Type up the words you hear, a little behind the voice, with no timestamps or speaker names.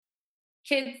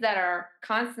kids that are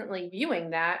constantly viewing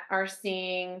that are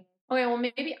seeing, okay, well,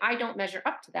 maybe I don't measure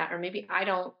up to that, or maybe I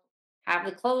don't have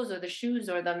the clothes or the shoes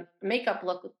or the makeup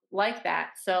look like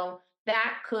that. So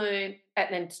that could, and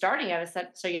then starting at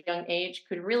such a young age,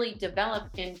 could really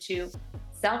develop into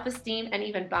self-esteem and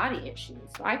even body issues.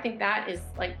 So I think that is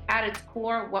like at its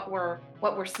core what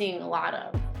we're seeing a lot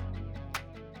of.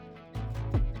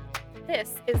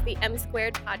 This is the M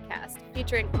Squared podcast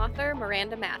featuring author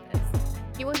Miranda Mathis.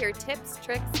 You will hear tips,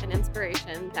 tricks, and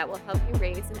inspiration that will help you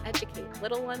raise and educate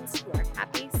little ones who are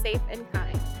happy, safe, and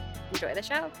kind. Enjoy the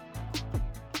show.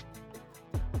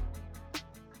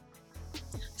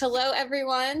 Hello,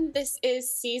 everyone. This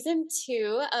is season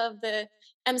 2 of the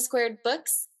M Squared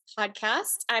Books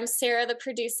podcast. I'm Sarah, the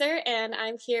producer, and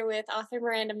I'm here with author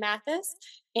Miranda Mathis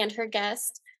and her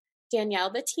guest,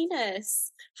 Danielle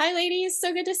Betines. Hi, ladies.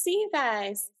 So good to see you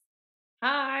guys.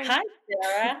 Hi. Hi,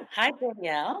 Sarah. Hi,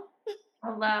 Danielle.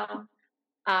 Hello.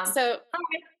 So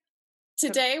hi.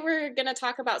 Today we're going to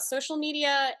talk about social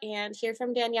media and hear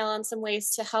from Danielle on some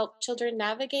ways to help children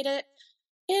navigate it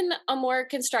in a more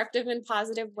constructive and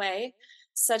positive way.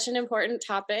 Such an important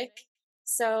topic.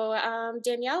 So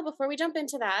Danielle, before we jump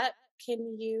into that,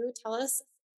 can you tell us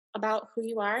about who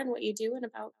you are and what you do in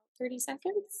about 30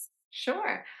 seconds?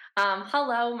 Sure.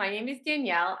 Hello, my name is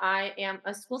Danielle. I am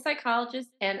a school psychologist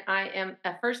and I am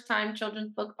a first-time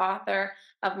children's book author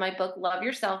of my book, Love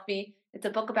Your Selfie. It's a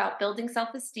book about building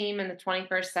self-esteem in the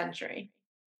 21st century.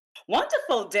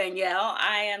 Wonderful, Danielle.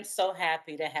 I am so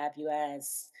happy to have you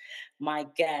as my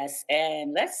guest.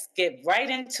 And let's get right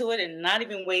into it and not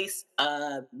even waste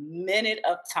a minute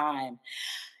of time.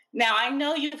 Now, I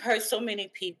know you've heard so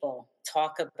many people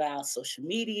talk about social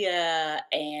media,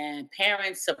 and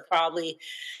parents are probably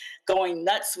going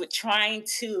nuts with trying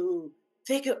to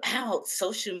figure out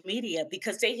social media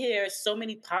because they hear so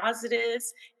many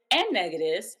positives and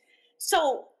negatives.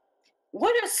 So,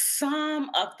 what are some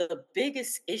of the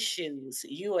biggest issues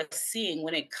you are seeing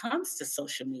when it comes to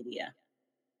social media?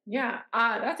 Yeah,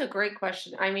 that's a great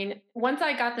question. I mean, once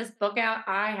I got this book out,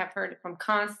 I have heard from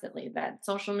constantly that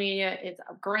social media is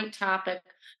a great topic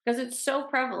because it's so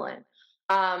prevalent.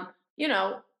 Um, you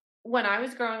know, when I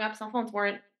was growing up, cell phones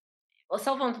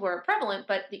were prevalent,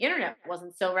 but the internet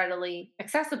wasn't so readily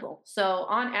accessible. So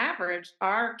on average,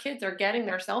 our kids are getting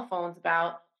their cell phones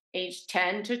about age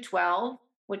 10 to 12,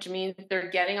 which means they're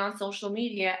getting on social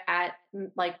media at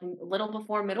like a little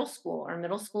before middle school or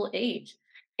middle school age.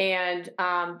 And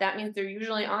that means they're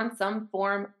usually on some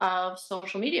form of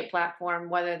social media platform,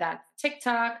 whether that's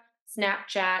TikTok,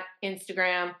 Snapchat,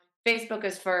 Instagram. Facebook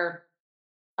is for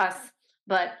us,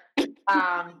 but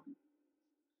um,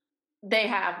 they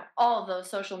have all of those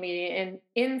social media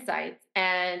insights.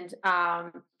 And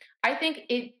I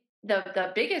think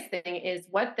the biggest thing is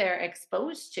what they're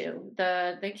exposed to.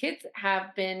 The kids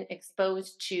have been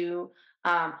exposed to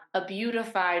a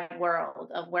beautified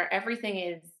world of where everything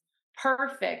is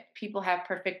perfect. People have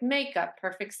perfect makeup,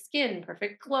 perfect skin,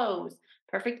 perfect clothes,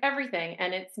 perfect everything,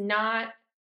 and it's not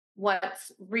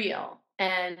what's real.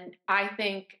 And I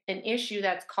think an issue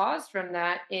that's caused from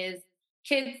that is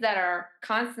kids that are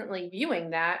constantly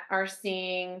viewing that are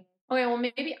seeing, okay, well,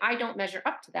 maybe I don't measure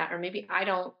up to that, or maybe I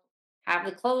don't have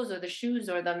the clothes or the shoes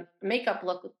or the makeup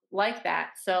look like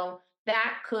that. So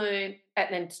that could, and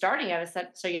then starting at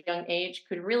such a young age,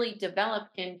 could really develop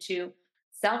into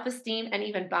self-esteem and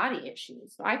even body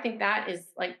issues. So I think that is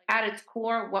like at its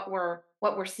core what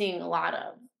we're seeing a lot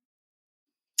of.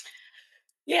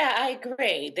 Yeah, I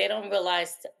agree. They don't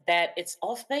realize that it's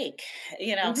all fake.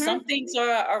 Some Hmm. things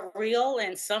are real,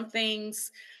 and some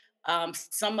things,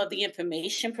 some of the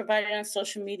information provided on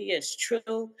social media is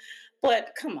true.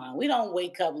 But come on, we don't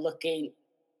wake up looking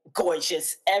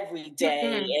gorgeous every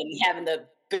day and having the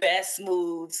best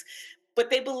moods. But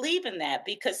they believe in that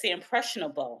because they're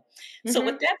impressionable. So,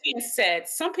 with Hmm. that being said,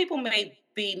 some people may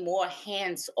be more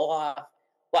hands off,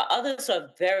 while others are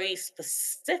very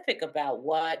specific about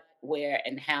what, where,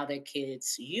 and how their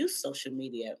kids use social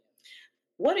media.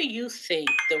 What do you think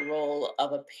the role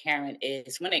of a parent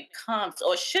is when it comes,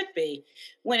 or should be,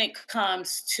 when it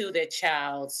comes to their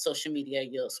child's social media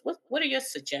use? What are your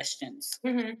suggestions?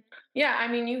 Hmm. Yeah, I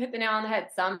mean, you hit the nail on the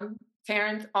head. Some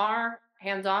parents are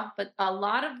hands off, but a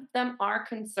lot of them are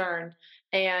concerned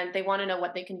and they want to know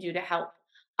what they can do to help.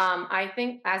 I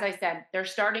think, as I said, they're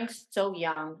starting so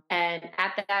young, and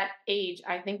at that age,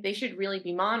 I think they should really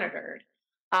be monitored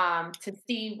to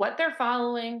see what they're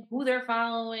following, who they're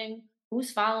following,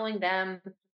 who's following them.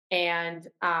 And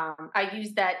I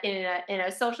use that in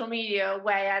a social media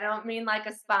way. I don't mean like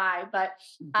a spy, but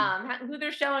who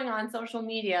they're showing on social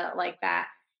media like that.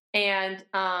 And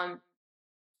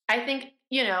I think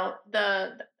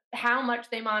the how much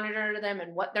they monitor them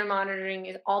and what they're monitoring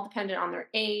is all dependent on their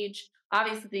age.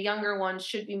 Obviously, the younger ones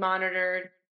should be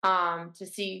monitored to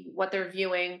see what they're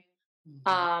viewing,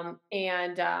 Mhm.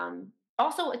 and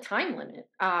also a time limit.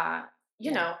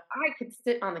 Yeah. I could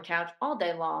sit on the couch all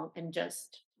day long and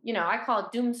just, I call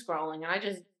it doom scrolling, and I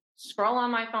just scroll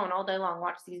on my phone all day long,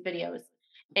 watch these videos,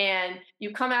 and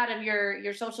you come out of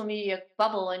your social media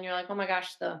bubble, and you're like, oh my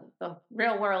gosh, the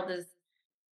real world is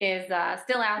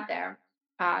still out there.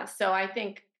 So I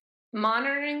think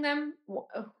monitoring them,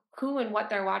 who and what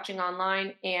they're watching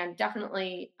online, and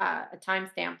definitely a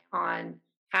timestamp on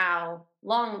how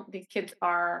long these kids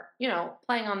are,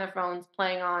 playing on their phones,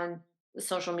 playing on the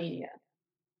social media.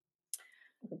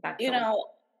 I think that's You so important.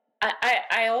 know,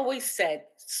 I always said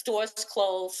stores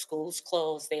close, schools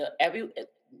close. They are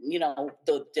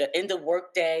the end of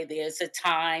work day. There's a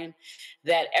time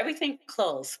that everything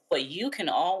closed, but you can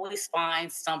always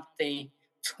find something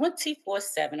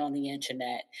 24/7 on the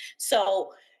internet.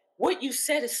 So what you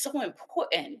said is so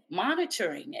important,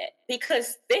 monitoring it,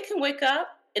 because they can wake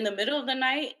up in the middle of the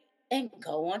night and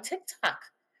go on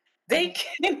TikTok. They Mhm.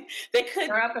 can they could.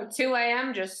 They're up at 2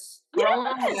 a.m. just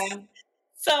scrolling Yes. away.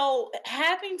 So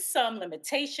having some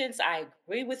limitations, I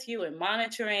agree with you, in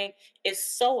monitoring is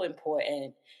so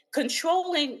important.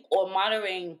 Controlling or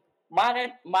moderating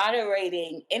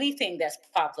anything that's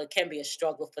popular can be a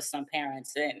struggle for some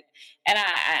parents, and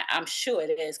I'm sure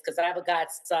it is because I have a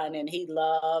godson and he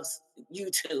loves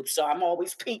YouTube, so I'm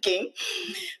always peeking.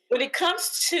 When it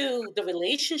comes to the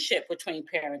relationship between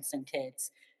parents and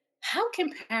kids, how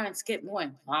can parents get more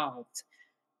involved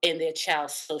in their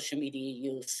child's social media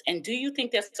use? And do you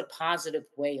think that's a positive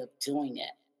way of doing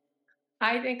it?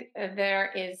 I think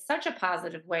there is such a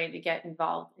positive way to get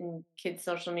involved in kids'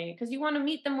 social media because you want to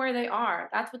meet them where they are.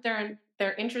 That's what they're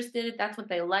interested in. That's what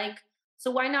they like.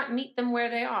 So why not meet them where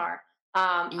they are?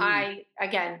 Mm, I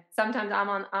again sometimes I'm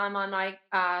on my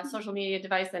social media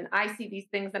device and I see these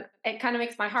things and it kind of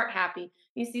makes my heart happy.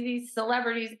 You see these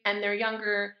celebrities and their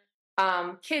younger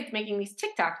kids making these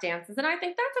TikTok dances, and I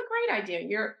think that's a great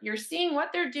idea. You're seeing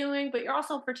what they're doing, but you're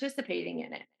also participating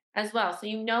in it as well. So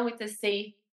it's a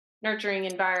safe, nurturing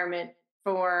environment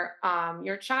for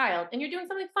your child, and you're doing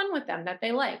something fun with them that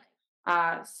they like.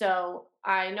 So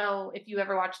I know if you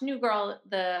ever watch New Girl,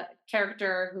 the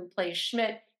character who plays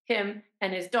Schmidt, him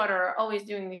and his daughter are always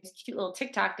doing these cute little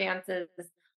TikTok dances,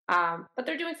 but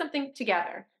they're doing something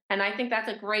together. And I think that's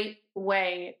a great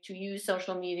way to use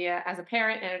social media as a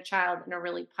parent and a child in a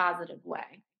really positive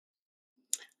way.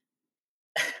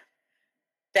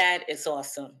 that is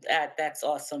awesome. That's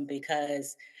awesome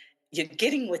because you're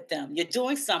getting with them, you're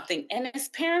doing something, and it's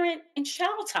parent and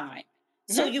child time.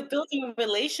 So Mhm. you're building a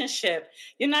relationship.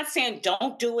 You're not saying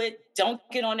don't do it, don't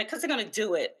get on it, because they're going to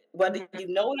do it. Whether Mhm. you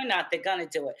know it or not, they're going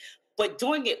to do it. But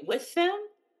doing it with them,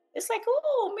 it's like,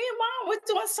 oh, me and mom, we're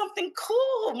doing something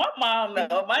cool. My mom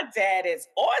or my dad is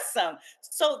awesome.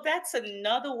 So that's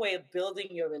another way of building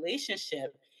your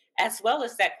relationship, as well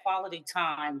as that quality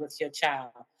time with your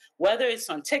child. Whether it's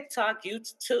on TikTok,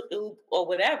 YouTube, or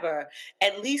whatever,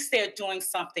 at least they're doing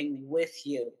something with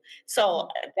you. So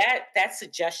Mhm. that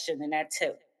suggestion and that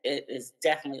tip is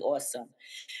definitely awesome.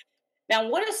 Now,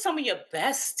 what are some of your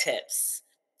best tips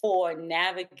for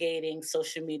navigating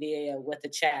social media with a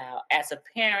child as a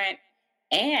parent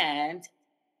and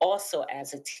also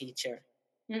as a teacher?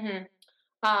 Mhm.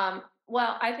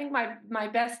 Well, I think my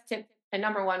best tip and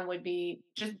number one would be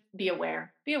just be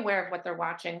aware. Be aware of what they're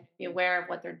watching. Be aware of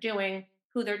what they're doing,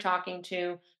 who they're talking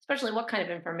to, especially what kind of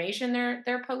information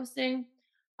they're posting.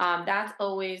 That's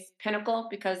always pinnacle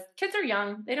because kids are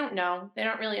young. They don't know. They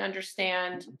don't really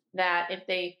understand that if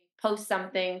they post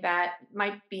something that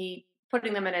might be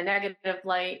putting them in a negative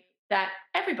light, that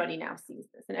everybody now sees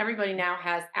this and everybody now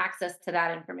has access to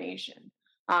that information.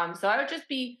 So I would just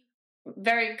be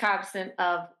very cognizant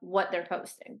of what they're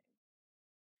posting.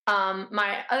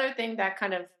 My other thing that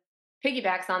kind of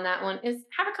piggybacks on that one is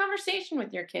have a conversation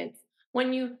with your kids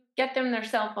when you get them their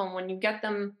cell phone, when you get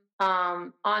them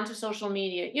onto social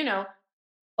media.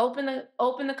 Open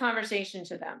the conversation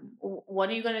to them. What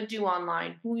are you going to do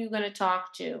online? Who are you going to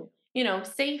talk to?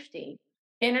 Safety.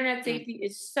 Internet Mm, safety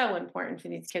is so important for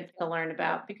these kids to learn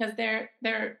about because they're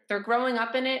growing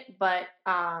up in it, but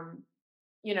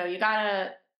you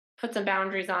gotta put some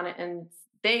boundaries on it and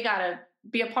they gotta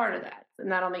be a part of that.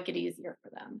 And that'll make it easier for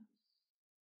them.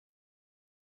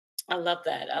 I love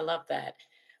that. I love that.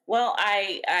 Well,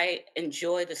 I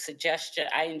enjoy the suggestion.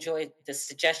 I enjoy the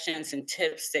suggestions and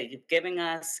tips that you're giving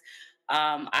us.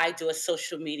 I do a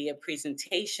social media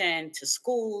presentation to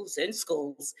schools in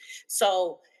schools.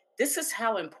 So this is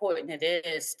how important it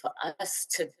is for us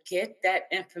to get that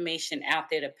information out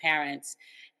there to parents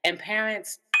And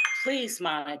parents, please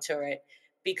monitor it,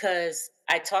 because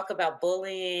I talk about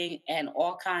bullying and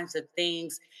all kinds of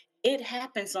things. It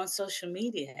happens on social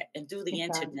media and through the It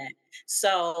does. internet.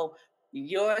 So,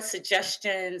 your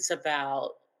suggestions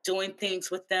about doing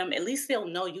things with them, at least they'll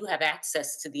know you have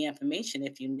access to the information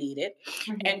if you need it.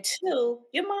 Mhm. And two,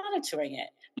 you're monitoring it.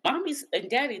 Mommies and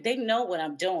daddy, they know what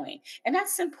I'm doing. And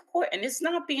that's important. It's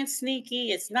not being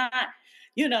sneaky. It's not,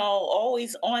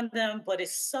 always on them, but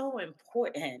it's so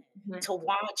important Mhm. to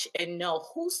watch and know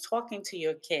who's talking to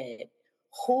your kid,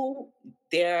 who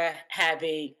they're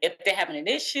having, if they're having an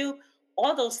issue,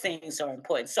 all those things are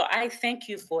important. So I thank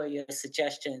you for your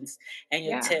suggestions and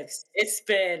your Yeah, tips. It's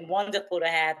been wonderful to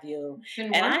have you. it's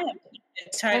been And I am wonderful.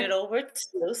 going to turn it over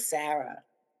to Sarah.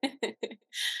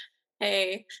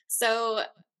 Hey, so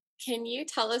can you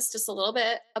tell us just a little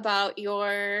bit about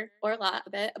or a lot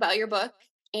of it about your book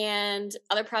and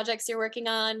other projects you're working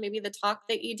on? Maybe the talk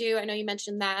that you do. I know you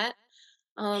mentioned that.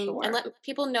 And Sure. let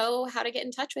people know how to get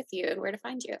in touch with you and where to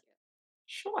find you.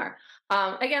 Sure.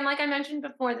 Again, like I mentioned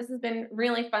before, this has been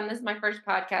really fun. This is my first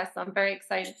podcast, so I'm very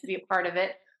excited to be a part of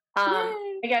it.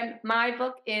 Yay! Again, my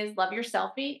book is Love Your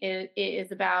Selfie. It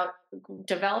is about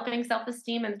developing self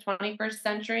esteem in the 21st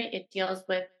century. It deals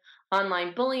with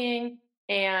online bullying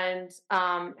and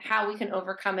how we can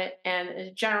overcome it, and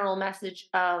a general message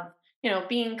of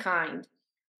being kind.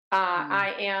 Mm.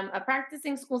 I am a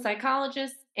practicing school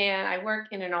psychologist and I work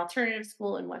in an alternative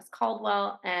school in West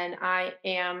Caldwell. And I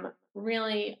am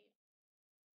really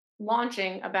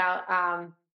launching about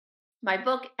my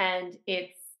book and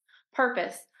its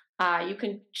purpose. You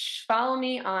can follow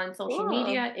me on social Cool.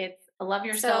 media. It's Love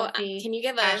Your So, Selfie can you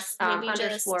give hash us maybe just, I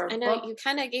underscore know book. you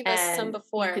kind of gave us some And you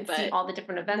before, could see but all the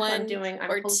different events I'm one doing.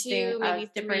 I'm or hosting two, maybe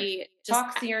different three, just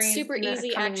talk series super in the easy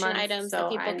coming action months. items that So,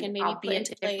 people and can maybe I'll put be at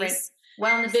into different place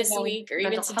wellness this events, week or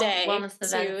even mental health today wellness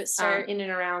events to start in and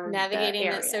around the navigating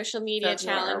that area. social So media if you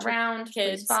are challenge with around, please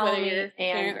kids, follow whether you're me, a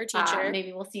parent and or teacher?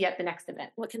 maybe we'll see you at the next event.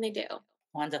 What can they do?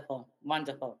 Wonderful.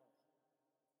 Wonderful.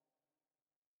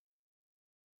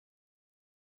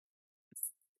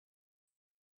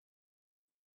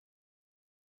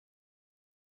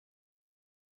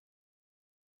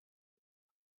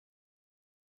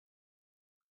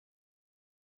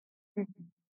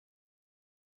 Mhm.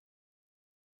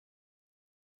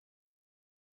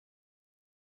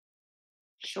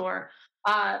 Sure.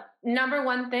 Number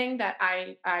one thing that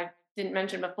I didn't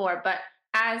mention before, but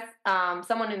as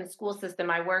someone in the school system,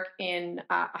 I work in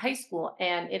a high school,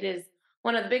 and it is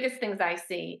one of the biggest things I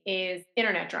see is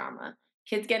internet drama.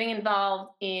 Kids getting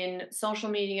involved in social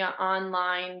media,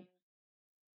 online,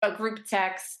 a group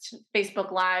text,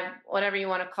 Facebook Live, whatever you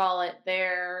want to call it.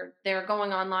 They're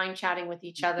going online, chatting with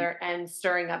each Mhm. other, and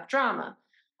stirring up drama.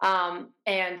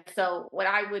 And so, what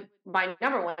I would my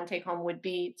number one take home would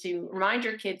be to remind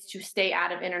your kids to stay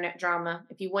out of internet drama.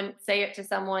 If you wouldn't say it to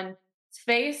someone's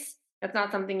face, that's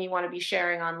not something you want to be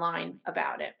sharing online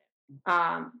about it.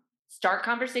 Start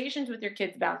conversations with your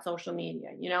kids about social media.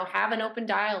 Have an open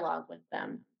dialogue with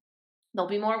them. They'll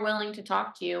be more willing to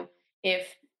talk to you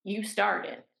if you start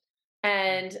it.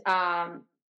 And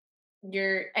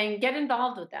get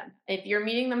involved with them. If you're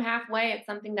meeting them halfway at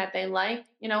something that they like,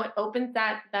 it opens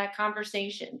that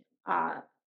conversation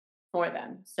for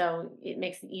them. So it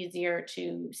makes it easier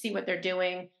to see what they're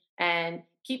doing and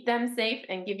keep them safe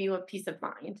and give you a peace of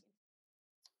mind.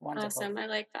 Wonderful. Awesome. I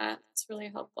like that. It's really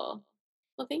helpful.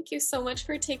 Well, thank you so much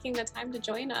for taking the time to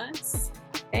join us.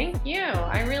 Thank you.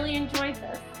 I really enjoyed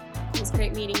this. It was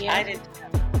great meeting I you. did.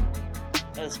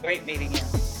 It was great meeting you.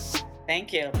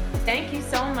 Thank you. Thank you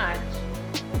so much.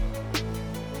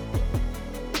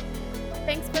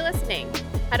 Thanks for listening.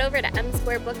 Head over to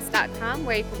msquarebooks.com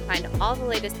where you can find all the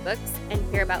latest books and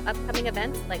hear about upcoming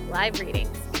events like live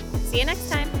readings. See you next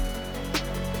time.